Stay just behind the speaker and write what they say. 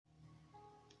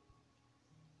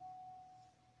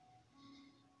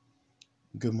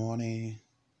Good morning,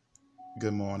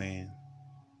 good morning,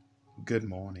 good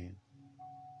morning.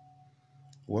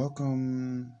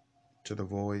 Welcome to the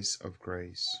Voice of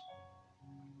Grace,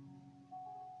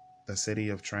 the city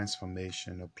of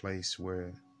transformation, a place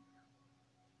where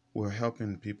we're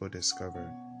helping people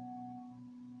discover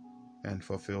and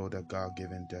fulfill their God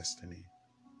given destiny.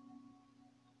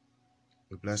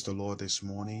 We bless the Lord this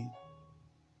morning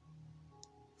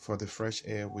for the fresh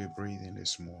air we're breathing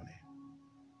this morning.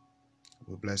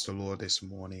 We bless the Lord this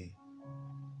morning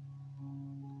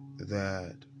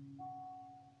that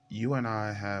you and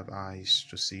I have eyes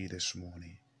to see this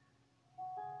morning,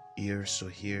 ears to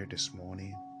hear this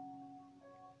morning,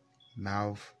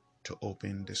 mouth to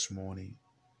open this morning,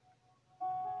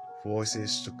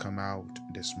 voices to come out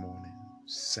this morning,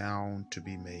 sound to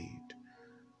be made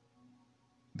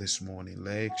this morning,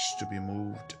 legs to be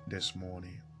moved this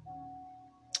morning,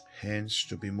 hands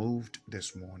to be moved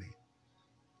this morning.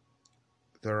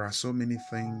 There are so many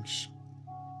things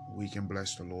we can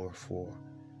bless the Lord for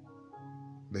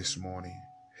this morning.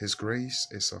 His grace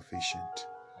is sufficient.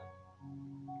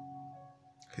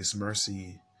 His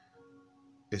mercy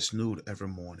is new every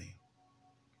morning.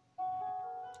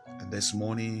 And this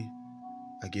morning,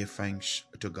 I give thanks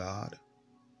to God.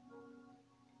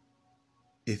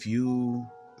 If you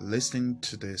listening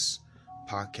to this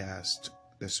podcast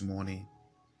this morning,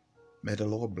 may the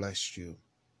Lord bless you.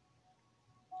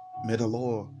 May the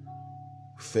Lord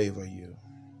favor you.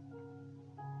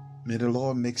 May the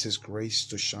Lord make his grace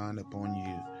to shine upon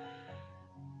you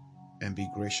and be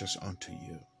gracious unto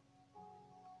you.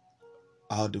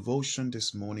 Our devotion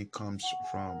this morning comes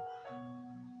from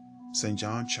St.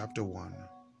 John chapter 1,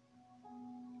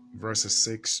 verses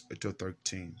 6 to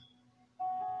 13.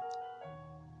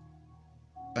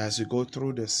 As we go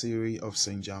through the series of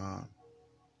St. John,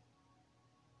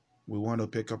 we want to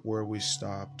pick up where we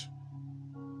stopped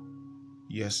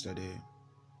yesterday.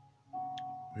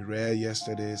 We read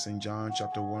yesterday St. John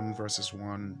chapter 1, verses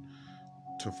 1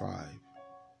 to 5.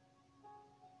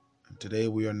 And today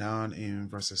we are now in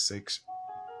verses 6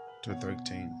 to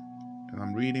 13. And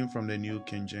I'm reading from the New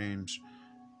King James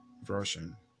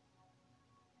Version.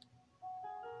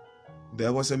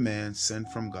 There was a man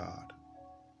sent from God,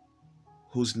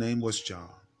 whose name was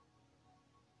John.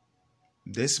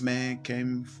 This man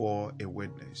came for a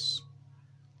witness,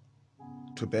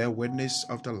 to bear witness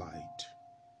of the light,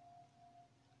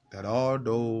 that all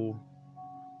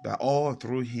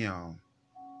through him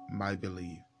might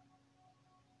believe.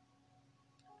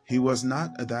 He was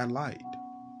not that light,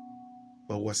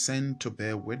 but was sent to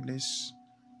bear witness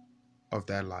of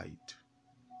that light.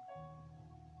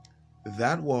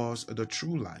 That was the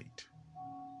true light,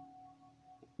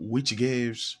 which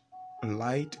gives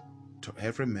light to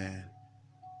every man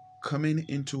coming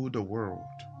into the world.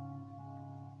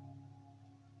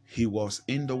 He was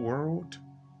in the world,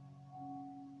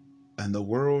 and the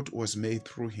world was made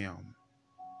through him.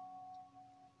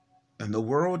 And the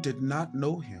world did not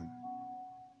know him.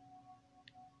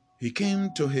 He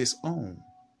came to his own,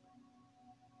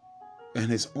 and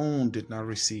his own did not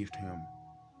receive him.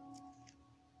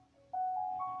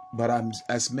 But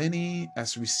as many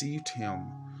as received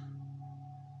him,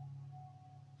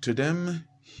 to them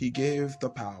he gave the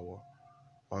power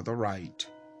or the right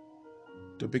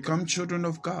to become children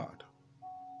of God,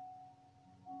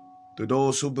 to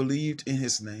those who believed in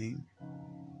his name,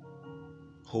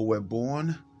 who were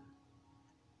born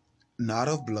not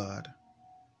of blood,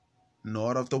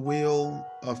 nor of the will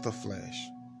of the flesh,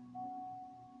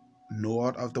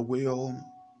 nor of the will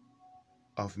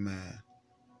of man,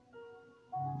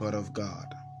 but of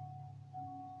God.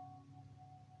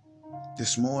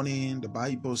 This morning, the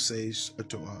Bible says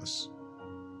to us,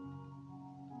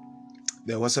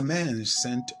 there was a man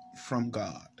sent from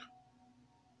God,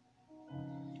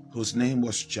 whose name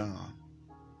was John.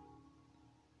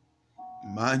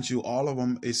 Mind you, all of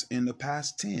them is in the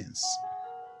past tense.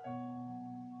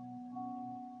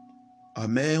 A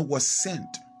man was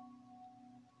sent.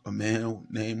 A man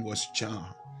named was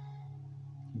John.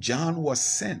 John was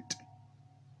sent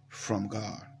from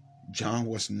God. John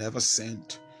was never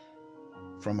sent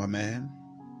from a man.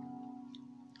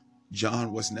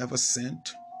 John was never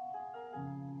sent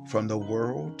from the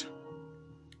world.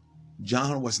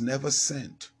 John was never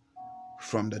sent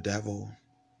from the devil.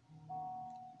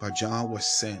 But John was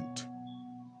sent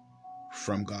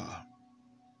from God.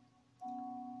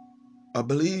 I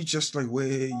believe just like where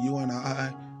you and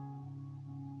I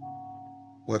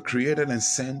were created and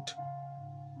sent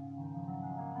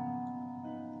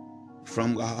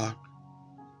from God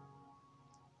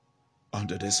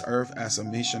onto this earth as a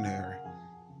missionary,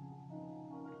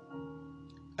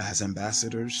 as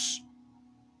ambassadors,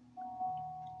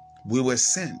 We were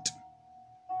sent.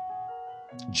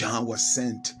 John was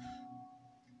sent.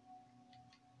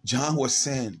 John was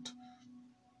sent.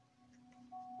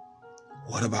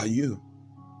 What about you?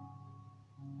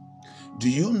 Do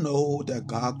you know that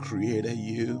God created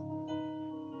you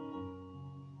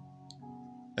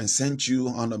and sent you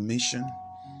on a mission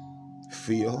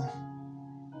field?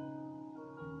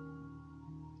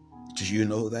 Do you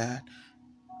know that?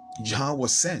 John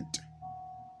was sent.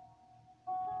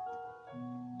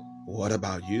 What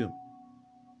about you?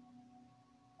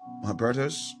 My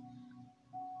brothers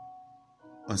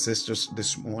and sisters,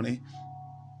 this morning,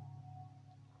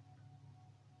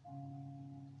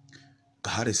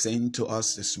 God is saying to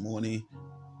us this morning,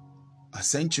 I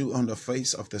sent you on the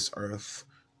face of this earth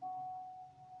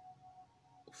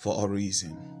for a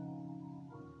reason,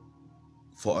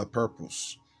 for a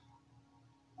purpose.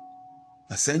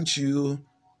 I sent you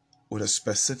with a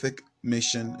specific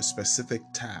mission, a specific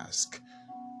task.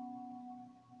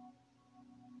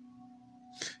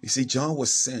 You see, John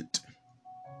was sent.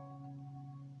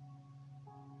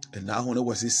 And not only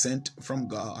was he sent from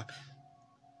God,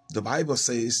 the Bible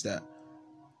says that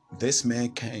this man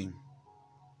came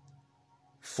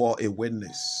for a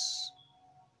witness.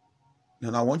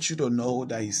 And I want you to know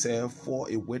that he said for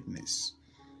a witness.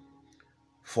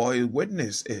 For a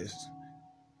witness is,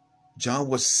 John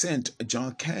was sent,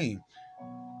 John came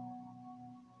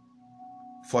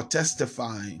for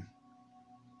testifying.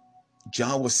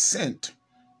 John was sent.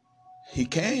 He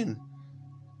came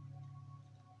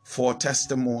for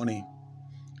testimony.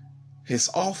 His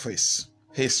office,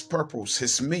 his purpose,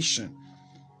 his mission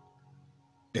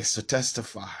is to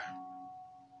testify.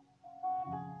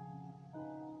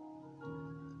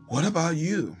 What about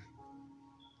you?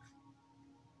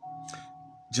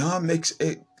 John makes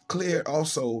it clear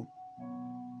also,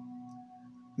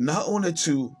 not only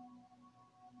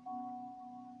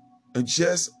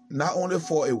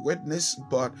for a witness,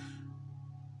 but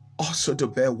also to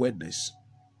bear witness.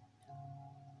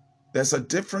 There's a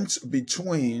difference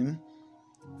between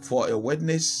for a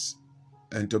witness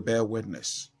and to bear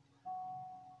witness.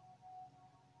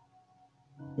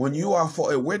 When you are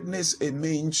for a witness, it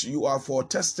means you are for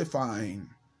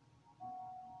testifying,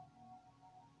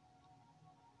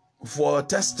 for a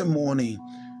testimony.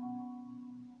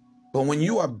 But when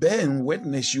you are bearing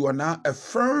witness, you are not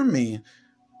affirming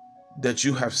that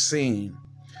you have seen,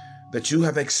 that you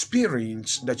have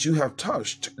experienced, that you have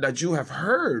touched, that you have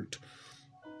heard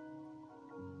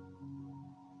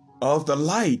of the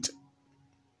light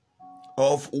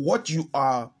of what you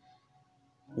are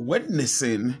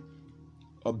witnessing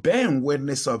or bearing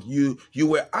witness of. You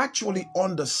were actually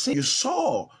on the scene. You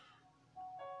saw.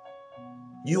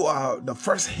 You are the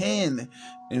first-hand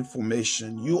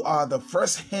information. You are the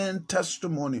first-hand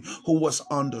testimony who was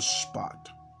on the spot.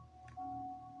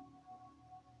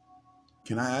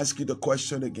 Can I ask you the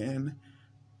question again?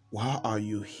 Why are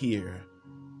you here?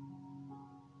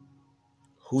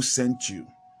 Who sent you?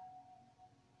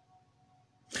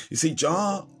 You see,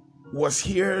 John was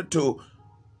here to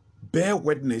bear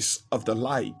witness of the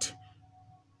light.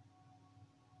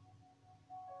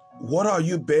 What are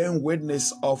you bearing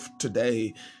witness of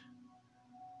today?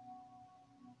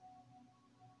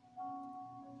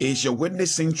 Is your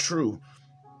witnessing true?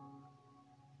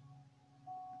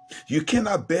 You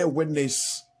cannot bear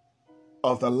witness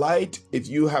of the light if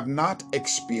you have not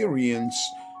experienced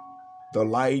the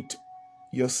light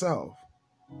yourself.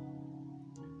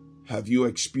 Have you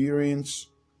experienced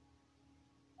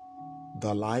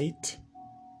the light?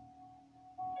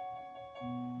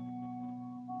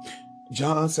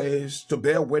 John says to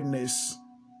bear witness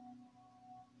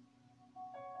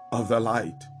of the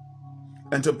light.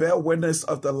 And to bear witness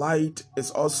of the light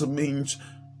is also means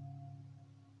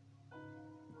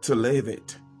to live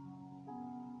it.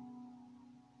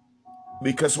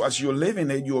 Because as you're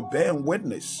living it, you're bearing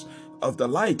witness of the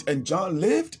light. And John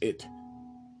lived it.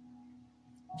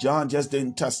 John just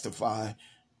didn't testify,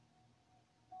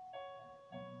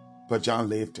 but John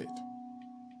lived it.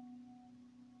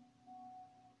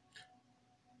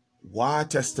 Why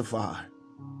testify?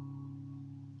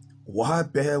 Why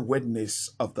bear witness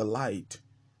of the light?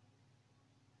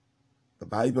 The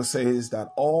Bible says that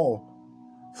all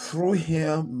through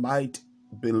him might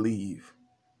believe.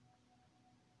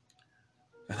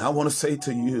 And I want to say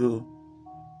to you,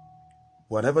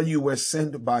 whatever you were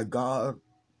sent by God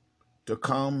to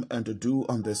come and to do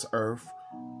on this earth,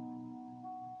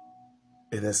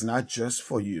 it is not just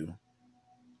for you,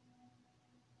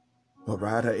 but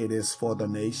rather it is for the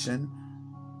nation.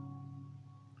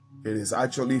 It is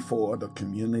actually for the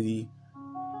community.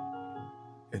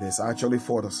 It is actually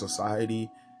for the society.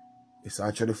 It's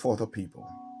actually for the people.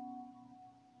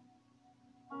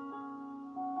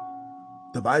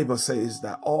 The Bible says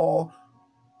that all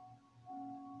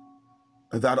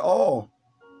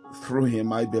through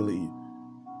him I believe.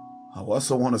 I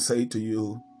also want to say to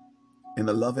you in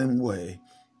a loving way,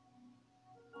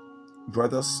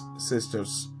 brothers,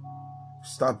 sisters,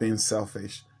 stop being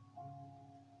selfish.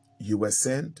 You were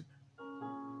sent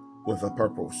with a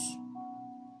purpose.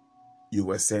 You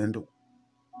were sent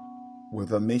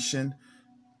with a mission.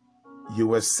 You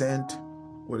were sent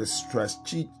with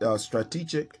a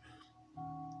strategic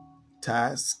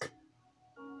task.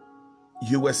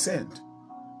 You were sent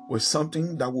with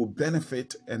something that will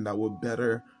benefit and that will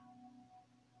better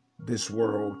this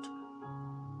world.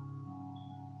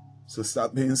 So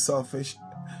stop being selfish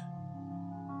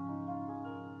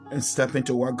and step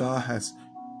into what God has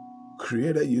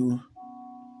created you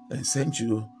and sent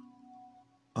you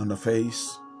on the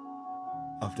face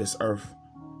of this earth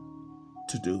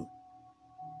to do.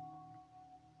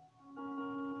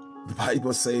 The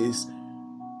Bible says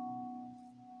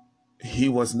he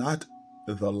was not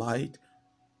the light,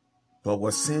 but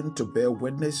was sent to bear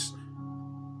witness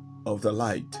of the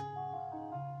light.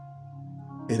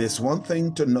 It is one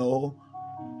thing to know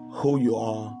who you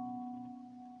are,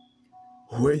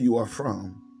 where you are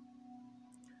from,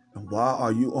 and why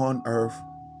are you on earth,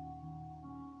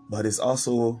 but it's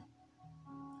also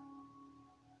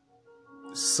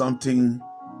something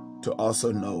to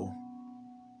also know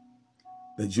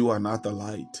that you are not the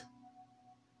light.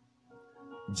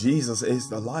 Jesus is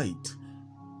the light.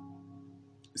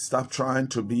 Stop trying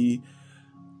to be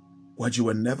what you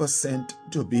were never sent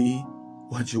to be,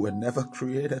 what you were never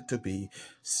created to be.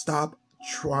 Stop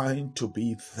trying to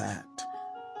be that.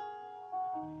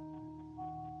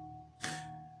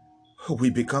 We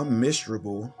become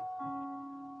miserable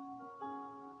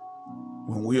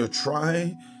when we are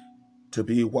trying to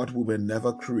be what we were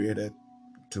never created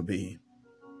to be.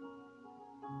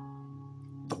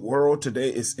 The world today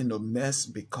is in a mess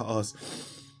because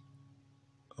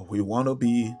we want to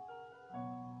be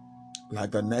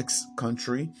like the next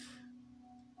country,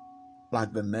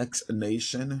 like the next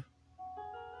nation,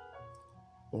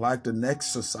 like the next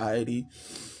society,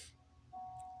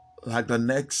 like the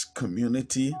next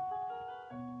community.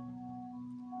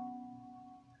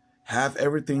 Have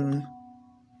everything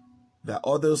that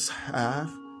others have.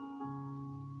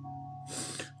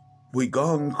 We're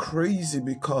going crazy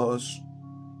because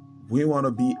we want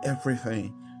to be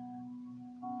everything,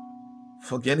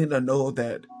 forgetting to know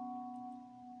that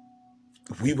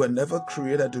we were never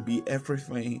created to be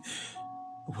everything.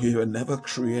 We were never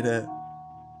created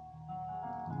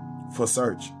for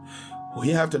search. We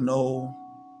have to know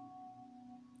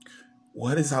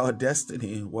what is our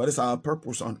destiny, what is our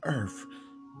purpose on earth.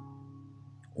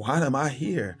 Why am I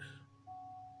here?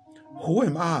 Who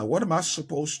am I? What am I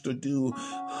supposed to do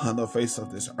on the face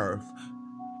of this earth?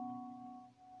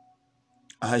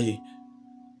 I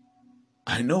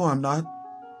know I'm not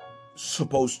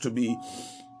supposed to be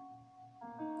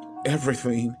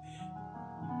everything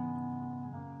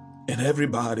and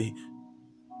everybody,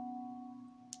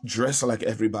 dress like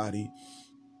everybody,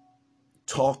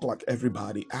 talk like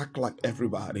everybody, act like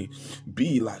everybody,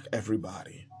 be like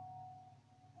everybody.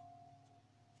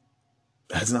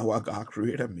 That's not what God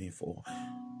created me for.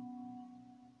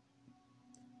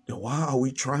 Then why are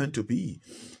we trying to be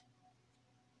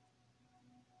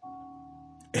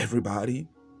everybody,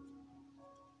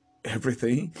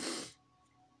 everything,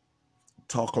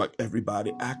 talk like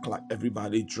everybody, act like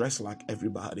everybody, dress like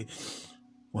everybody,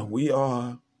 when we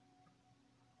are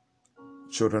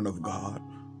children of God?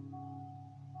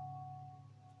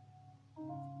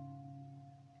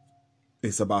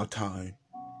 It's about time.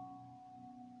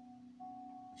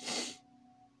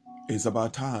 It's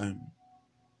about time.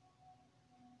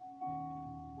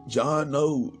 John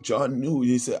knew,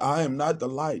 he said, I am not the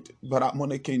light, but I'm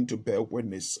only came to bear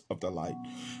witness of the light.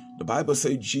 The Bible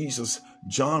says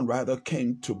John rather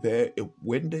came to bear a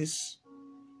witness,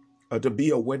 or to be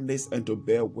a witness and to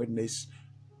bear witness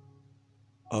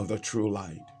of the true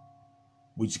light,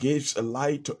 which gives a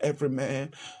light to every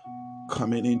man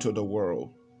coming into the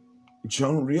world.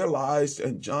 John realized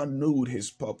and John knew his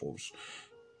purpose.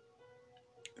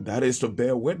 That is to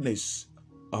bear witness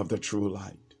of the true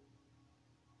light.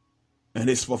 And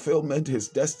his fulfillment, his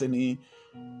destiny,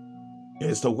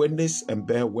 is to witness and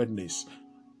bear witness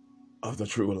of the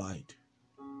true light.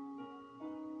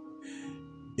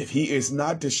 If he is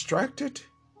not distracted,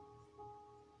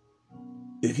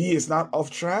 if he is not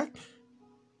off track,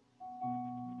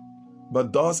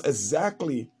 but does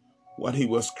exactly what he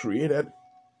was created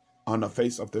on the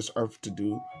face of this earth to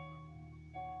do,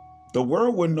 the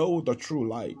world will know the true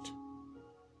light.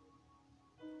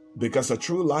 Because the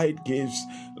true light gives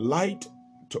light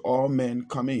to all men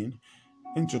coming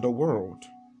into the world.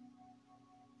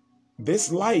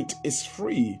 This light is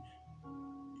free.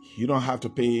 You don't have to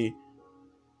pay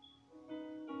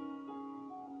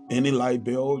any light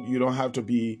bill. You don't have to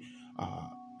be,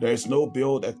 there's no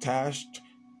bill attached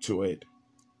to it.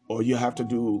 All you have to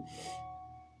do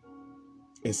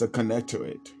is to connect to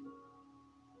it.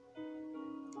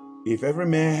 If every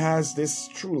man has this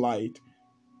true light,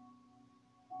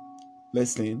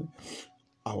 listen,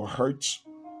 our hurts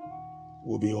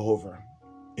will be over.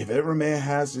 If every man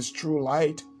has this true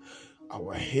light,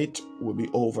 our hate will be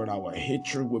over, our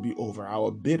hatred will be over,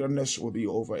 our bitterness will be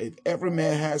over. If every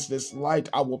man has this light,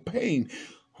 our pain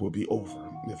will be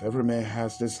over. If every man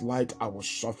has this light, our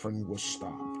suffering will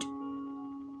stop.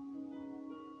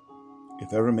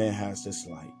 If every man has this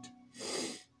light.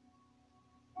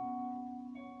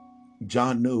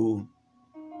 John knew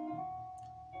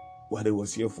what he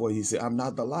was here for. He said, I'm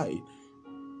not the light.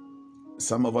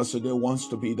 Some of us today wants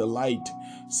to be the light.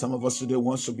 Some of us today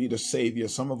wants to be the savior.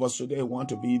 Some of us today want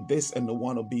to be this and they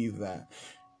want to be that.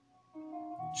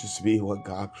 Just be what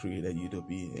God created you to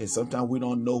be. And sometimes we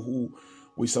don't know who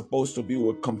we're supposed to be.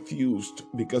 We're confused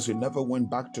because we never went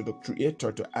back to the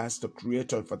Creator to ask the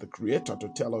Creator for the Creator to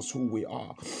tell us who we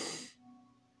are,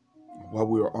 what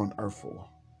we are on earth for.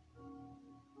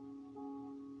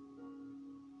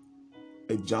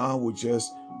 If John would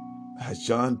just, as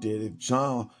John did, if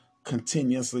John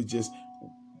continuously just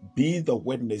be the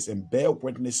witness and bear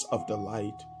witness of the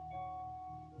light,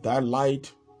 that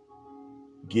light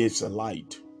gives a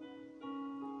light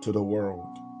to the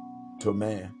world, to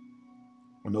man.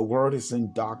 When the world is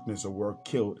in darkness, the world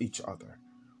killed each other.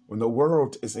 When the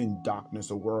world is in darkness,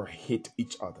 the world hate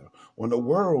each other. When the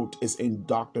world is in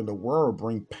darkness, the world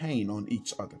bring pain on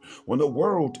each other. When the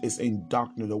world is in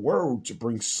darkness, the world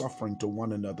brings suffering to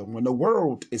one another. When the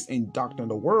world is in darkness,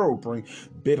 the world bring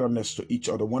bitterness to each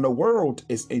other. When the world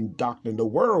is in darkness, the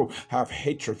world have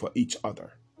hatred for each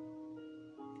other.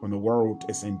 When the world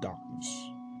is in darkness.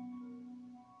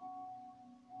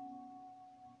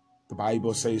 The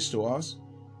Bible says to us,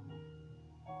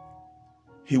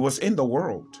 He was in the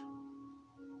world,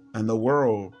 and the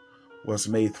world was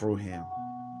made through him.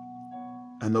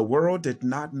 And the world did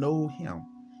not know him.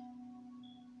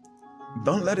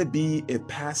 Don't let it be a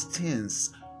past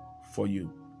tense for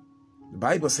you. The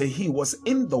Bible says he was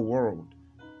in the world.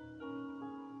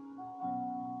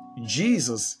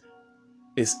 Jesus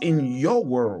is in your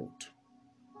world.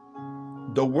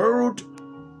 The world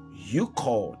you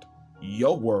called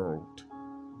your world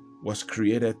was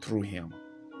created through him.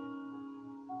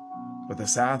 But the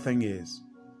sad thing is,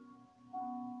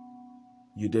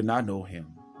 you did not know him.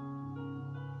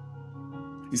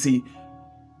 You see,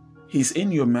 he's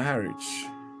in your marriage,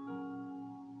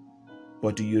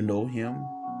 but do you know him?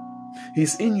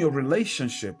 He's in your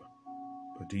relationship,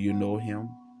 but do you know him?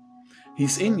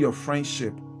 He's in your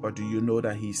friendship, but do you know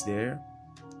that he's there?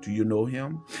 Do you know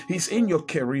him? He's in your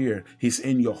career. He's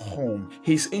in your home.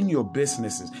 He's in your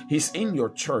businesses. He's in your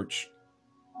church.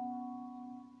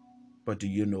 But do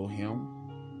you know him?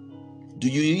 Do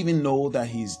you even know that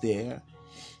he's there?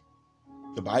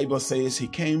 The Bible says he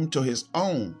came to his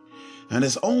own, and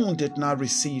his own did not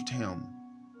receive him.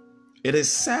 It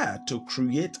is sad to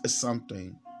create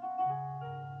something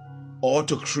or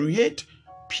to create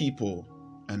people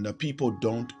and the people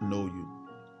don't know you.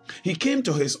 He came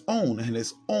to his own and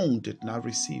his own did not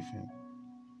receive him.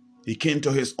 He came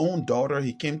to his own daughter.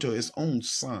 He came to his own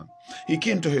son. He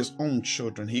came to his own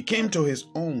children. He came to his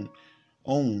own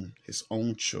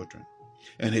children.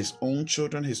 And his own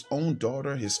children, his own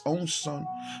daughter, his own son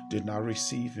did not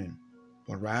receive him,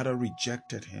 but rather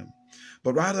rejected him,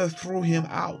 but rather threw him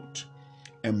out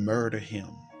and murdered him.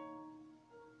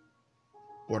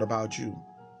 What about you?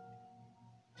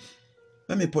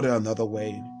 Let me put it another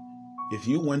way. If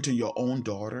you went to your own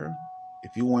daughter,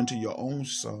 if you went to your own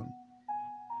son,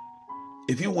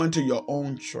 if you went to your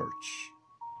own church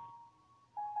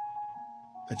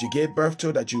that you gave birth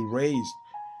to, that you raised,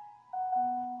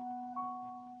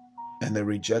 and they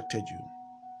rejected you,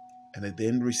 and they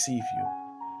didn't receive you,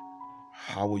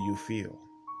 how will you feel?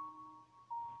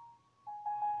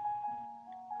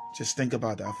 Just think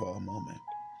about that for a moment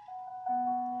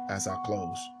as I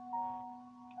close.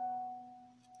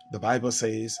 The Bible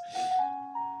says,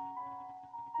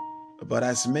 but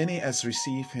as many as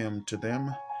receive him, to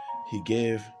them he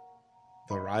gave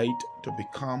the right to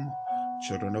become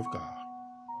children of God,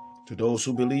 to those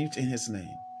who believed in his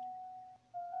name,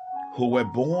 who were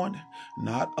born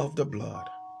not of the blood,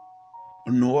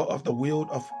 nor of the will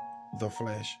of the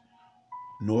flesh,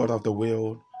 nor of the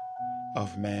will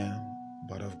of man,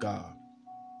 but of God.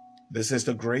 This is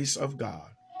the grace of God.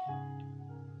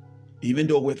 Even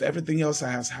though with everything else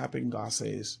that has happened, God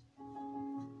says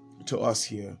to us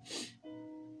here,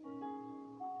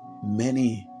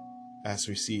 many has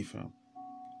received him.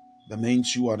 That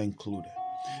means you are included.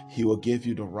 He will give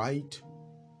you the right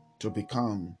to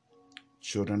become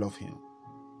children of him.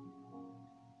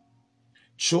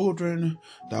 Children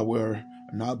that were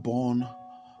not born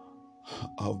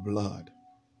of blood.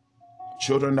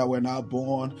 Children that were not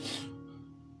born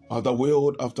of the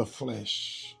will of the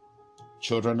flesh.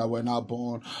 Children that were not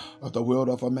born of the will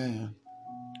of a man.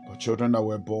 But children that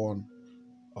were born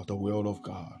of the will of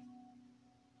God.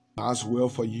 God's will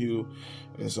for you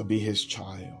is to be his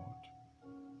child.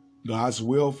 God's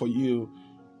will for you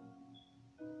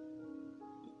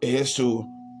is to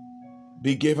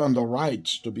be given the right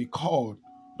to be called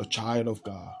the child of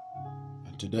God.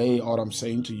 And today, all I'm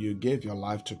saying to you, give your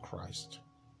life to Christ.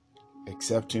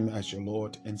 Accept him as your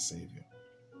Lord and Savior.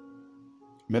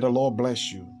 May the Lord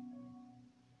bless you.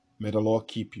 May the Lord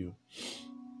keep you.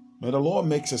 May the Lord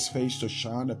make his face to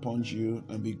shine upon you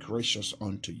and be gracious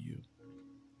unto you.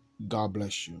 God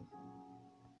bless you.